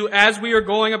 To, as we are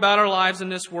going about our lives in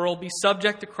this world, be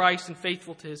subject to Christ and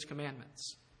faithful to His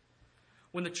commandments.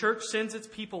 When the church sends its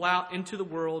people out into the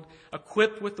world,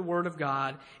 equipped with the Word of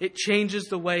God, it changes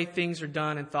the way things are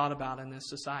done and thought about in this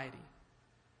society.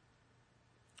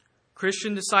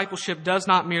 Christian discipleship does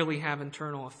not merely have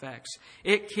internal effects.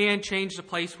 It can change the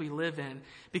place we live in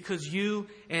because you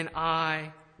and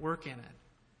I work in it.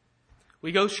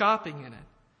 We go shopping in it.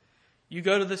 You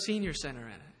go to the senior center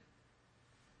in it.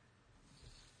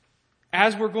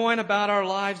 As we're going about our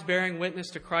lives bearing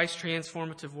witness to Christ's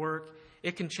transformative work,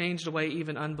 it can change the way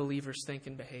even unbelievers think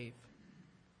and behave.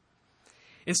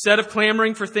 Instead of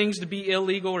clamoring for things to be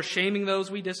illegal or shaming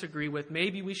those we disagree with,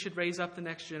 maybe we should raise up the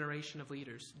next generation of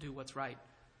leaders to do what's right.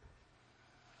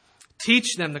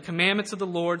 Teach them the commandments of the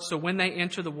Lord so when they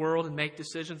enter the world and make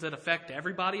decisions that affect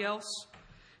everybody else,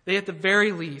 they at the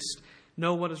very least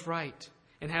know what is right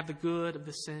and have the good of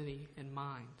the city in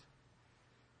mind.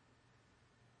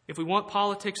 If we want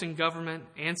politics and government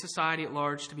and society at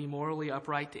large to be morally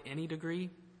upright to any degree,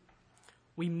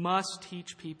 we must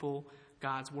teach people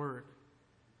God's Word.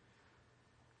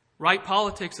 Right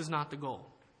politics is not the goal,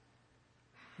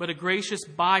 but a gracious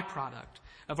byproduct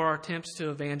of our attempts to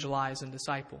evangelize and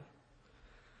disciple.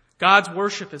 God's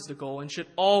worship is the goal and should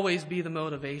always be the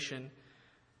motivation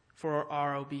for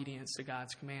our obedience to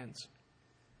God's commands.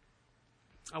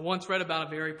 I once read about a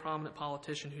very prominent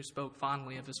politician who spoke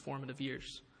fondly of his formative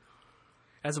years.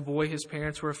 As a boy, his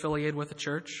parents were affiliated with a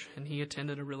church, and he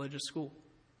attended a religious school.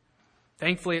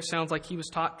 Thankfully, it sounds like he was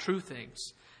taught true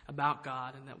things about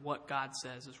God and that what God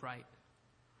says is right.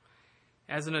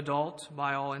 As an adult,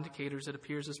 by all indicators, it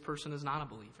appears this person is not a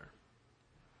believer.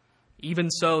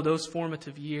 Even so, those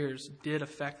formative years did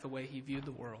affect the way he viewed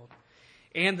the world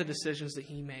and the decisions that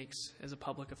he makes as a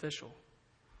public official.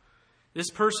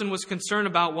 This person was concerned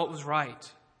about what was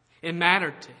right. It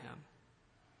mattered to him.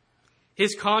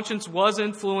 His conscience was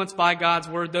influenced by God's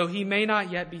Word, though he may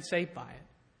not yet be saved by it.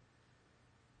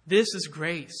 This is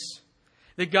grace,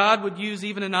 that God would use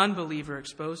even an unbeliever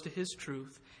exposed to His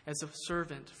truth as a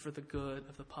servant for the good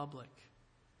of the public.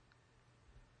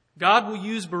 God will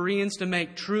use Bereans to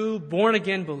make true,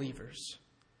 born-again believers.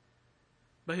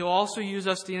 But He'll also use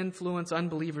us to influence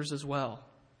unbelievers as well.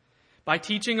 By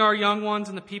teaching our young ones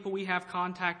and the people we have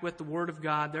contact with the Word of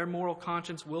God, their moral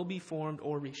conscience will be formed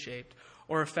or reshaped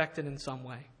or affected in some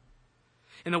way.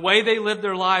 And the way they live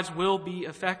their lives will be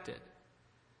affected.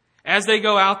 As they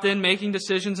go out then making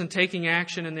decisions and taking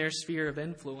action in their sphere of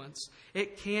influence,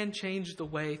 it can change the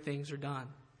way things are done.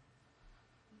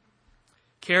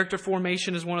 Character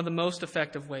formation is one of the most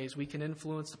effective ways we can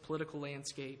influence the political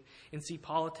landscape and see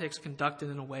politics conducted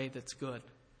in a way that's good.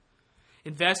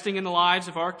 Investing in the lives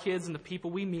of our kids and the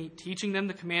people we meet, teaching them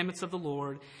the commandments of the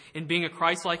Lord, and being a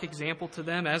Christ-like example to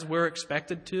them as we're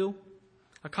expected to,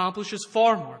 accomplishes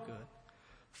far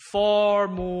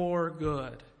more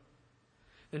good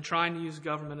than trying to use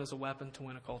government as a weapon to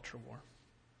win a culture war.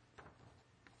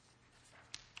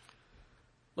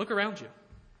 Look around you.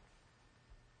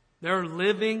 There are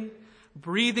living,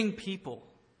 breathing people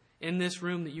in this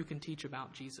room that you can teach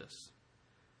about Jesus.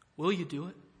 Will you do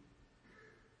it?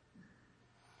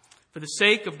 For the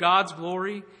sake of God's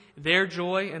glory, their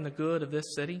joy, and the good of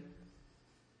this city?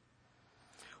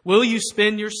 Will you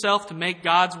spend yourself to make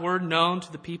God's Word known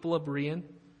to the people of Berean?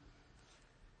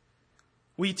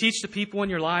 Will you teach the people in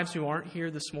your lives who aren't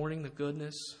here this morning the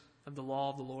goodness of the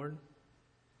law of the Lord?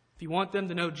 If you want them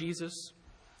to know Jesus,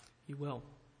 you will.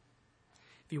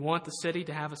 If you want the city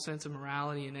to have a sense of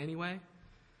morality in any way,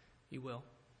 you will.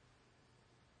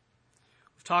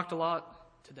 We've talked a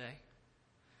lot today.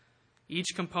 Each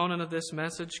component of this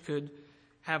message could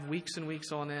have weeks and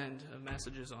weeks on end of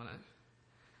messages on it.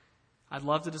 I'd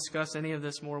love to discuss any of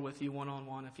this more with you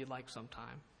one-on-one if you'd like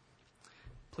sometime.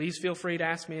 Please feel free to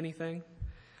ask me anything.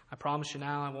 I promise you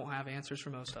now I won't have answers for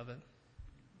most of it.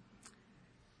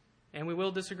 And we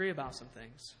will disagree about some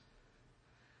things.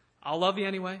 I'll love you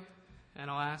anyway,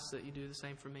 and I'll ask that you do the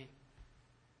same for me.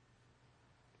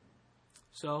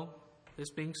 So, this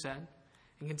being said,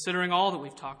 and considering all that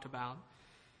we've talked about,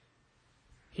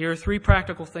 here are 3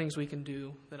 practical things we can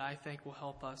do that I think will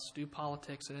help us do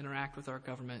politics and interact with our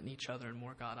government and each other in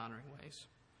more God-honoring ways.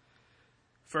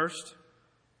 First,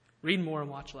 read more and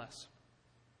watch less.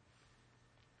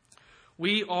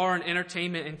 We are an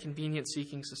entertainment and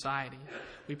convenience-seeking society.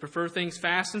 We prefer things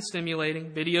fast and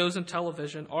stimulating. Videos and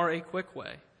television are a quick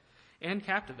way and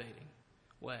captivating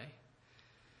way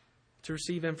to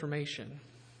receive information,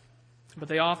 but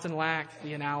they often lack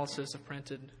the analysis of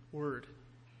printed word.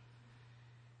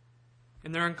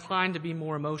 And they're inclined to be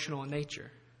more emotional in nature.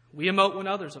 We emote when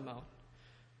others emote.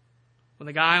 When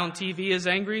the guy on TV is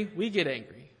angry, we get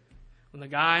angry. When the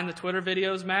guy in the Twitter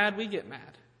video is mad, we get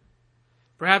mad.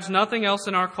 Perhaps nothing else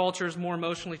in our culture is more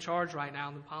emotionally charged right now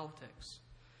than politics.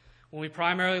 When we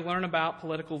primarily learn about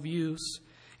political views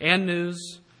and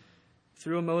news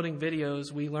through emoting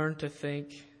videos, we learn to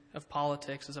think of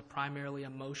politics as a primarily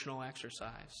emotional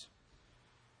exercise.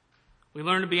 We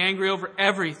learn to be angry over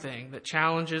everything that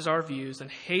challenges our views and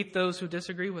hate those who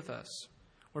disagree with us.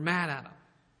 We're mad at them.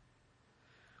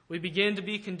 We begin to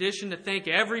be conditioned to think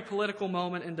every political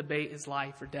moment in debate is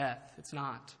life or death. It's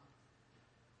not.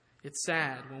 It's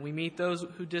sad when we meet those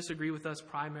who disagree with us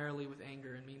primarily with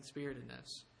anger and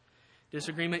mean-spiritedness.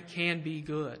 Disagreement can be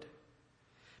good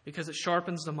because it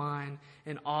sharpens the mind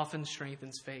and often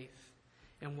strengthens faith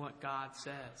in what God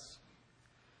says.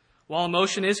 While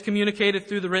emotion is communicated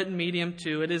through the written medium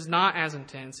too, it is not as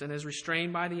intense and is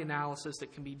restrained by the analysis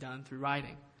that can be done through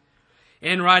writing.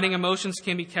 In writing, emotions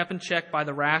can be kept in check by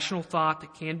the rational thought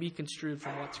that can be construed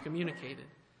from what's communicated.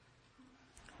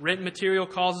 Written material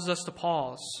causes us to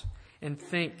pause and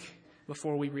think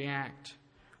before we react.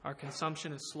 Our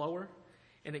consumption is slower,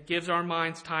 and it gives our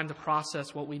minds time to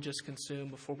process what we just consumed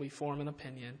before we form an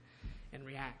opinion and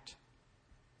react.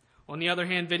 On the other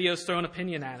hand, videos throw an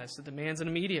opinion at us that demands an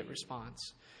immediate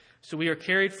response. So we are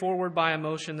carried forward by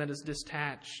emotion that is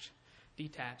detached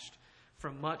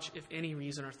from much, if any,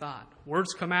 reason or thought.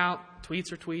 Words come out,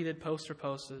 tweets are tweeted, posts are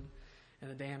posted,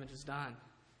 and the damage is done.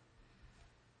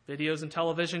 Videos and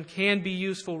television can be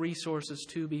useful resources,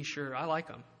 to be sure. I like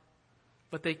them.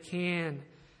 But they can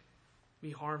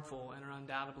be harmful and are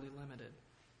undoubtedly limited.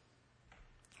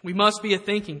 We must be a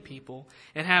thinking people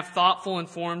and have thoughtful,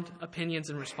 informed opinions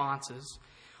and responses.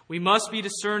 We must be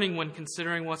discerning when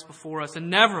considering what's before us and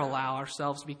never allow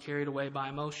ourselves to be carried away by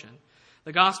emotion.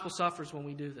 The gospel suffers when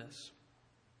we do this.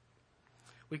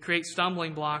 We create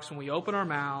stumbling blocks when we open our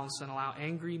mouths and allow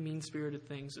angry, mean-spirited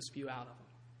things to spew out of them.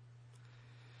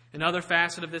 Another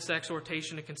facet of this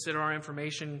exhortation to consider our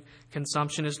information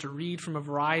consumption is to read from a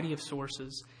variety of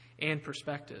sources and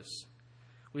perspectives.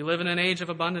 We live in an age of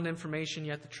abundant information,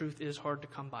 yet the truth is hard to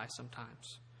come by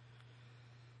sometimes.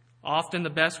 Often the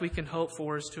best we can hope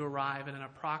for is to arrive at an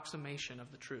approximation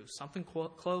of the truth, something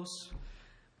close,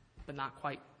 but not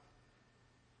quite.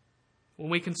 When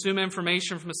we consume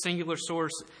information from a singular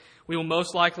source, we will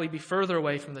most likely be further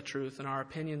away from the truth, and our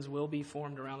opinions will be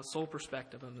formed around the sole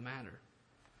perspective of the matter.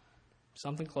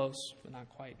 Something close, but not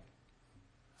quite.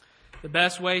 The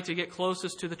best way to get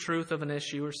closest to the truth of an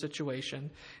issue or situation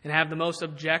and have the most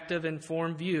objective,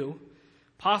 informed view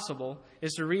possible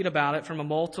is to read about it from a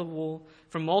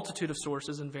multitude of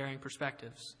sources and varying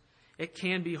perspectives. It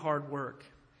can be hard work.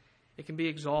 It can be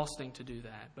exhausting to do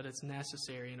that, but it's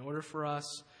necessary in order for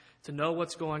us to know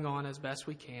what's going on as best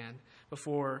we can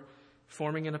before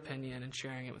forming an opinion and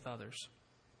sharing it with others.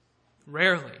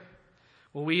 Rarely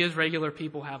will we as regular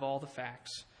people have all the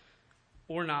facts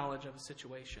or knowledge of a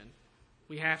situation.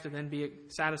 We have to then be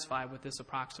satisfied with this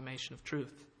approximation of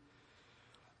truth.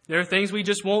 There are things we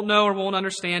just won't know or won't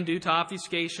understand due to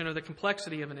obfuscation or the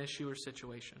complexity of an issue or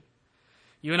situation.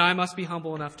 You and I must be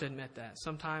humble enough to admit that.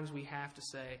 Sometimes we have to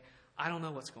say, I don't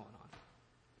know what's going on.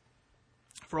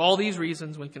 For all these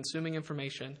reasons, when consuming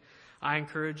information, I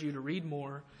encourage you to read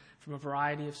more from a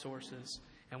variety of sources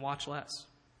and watch less.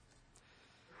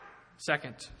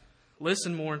 Second,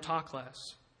 listen more and talk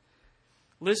less.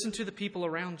 Listen to the people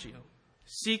around you.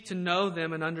 Seek to know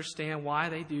them and understand why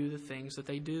they do the things that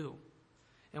they do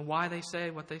and why they say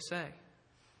what they say.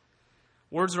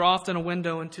 Words are often a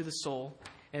window into the soul,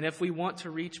 and if we want to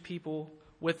reach people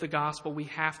with the gospel, we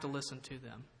have to listen to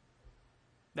them.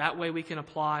 That way we can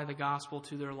apply the gospel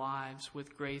to their lives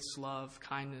with grace, love,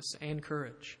 kindness, and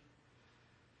courage.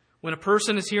 When a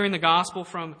person is hearing the gospel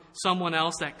from someone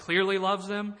else that clearly loves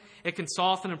them, it can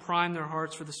soften and prime their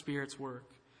hearts for the Spirit's work.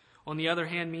 On the other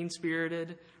hand,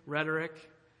 mean-spirited rhetoric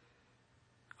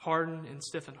harden and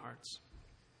stiffen hearts.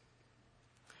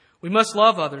 We must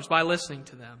love others by listening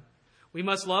to them. We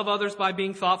must love others by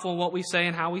being thoughtful in what we say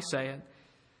and how we say it.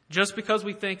 Just because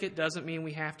we think it doesn't mean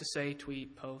we have to say,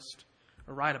 tweet, post,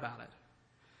 or write about it.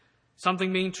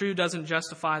 Something being true doesn't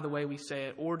justify the way we say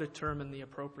it or determine the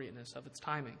appropriateness of its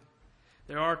timing.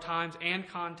 There are times and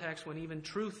contexts when even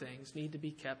true things need to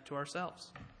be kept to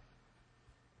ourselves.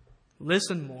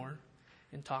 Listen more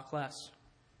and talk less.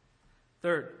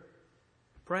 Third,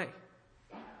 pray.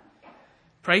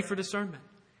 Pray for discernment.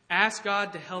 Ask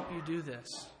God to help you do this.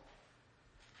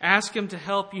 Ask Him to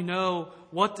help you know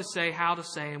what to say, how to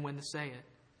say, and when to say it.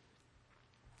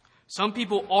 Some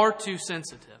people are too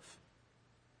sensitive.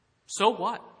 So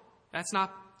what? That's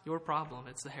not your problem,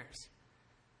 it's theirs.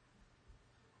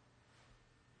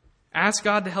 Ask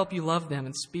God to help you love them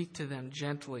and speak to them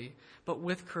gently, but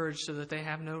with courage so that they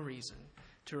have no reason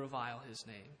to revile His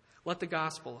name. Let the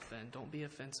gospel offend. Don't be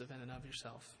offensive in and of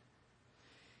yourself.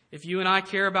 If you and I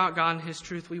care about God and His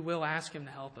truth, we will ask Him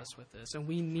to help us with this, and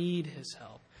we need His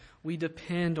help. We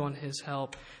depend on His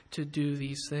help to do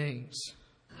these things.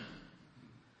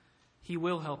 He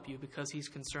will help you because He's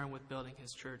concerned with building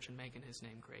His church and making His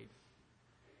name great.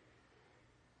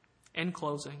 In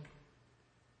closing,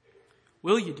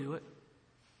 will you do it?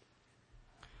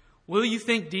 Will you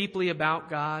think deeply about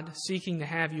God, seeking to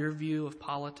have your view of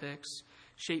politics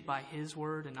shaped by His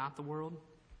word and not the world?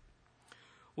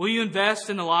 Will you invest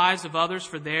in the lives of others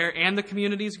for their and the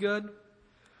community's good?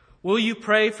 Will you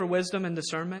pray for wisdom and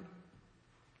discernment?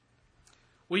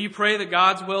 Will you pray that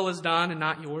God's will is done and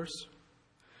not yours?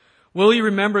 Will you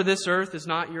remember this earth is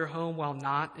not your home while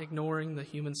not ignoring the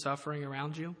human suffering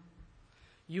around you?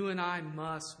 You and I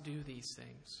must do these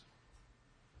things.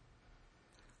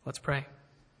 Let's pray.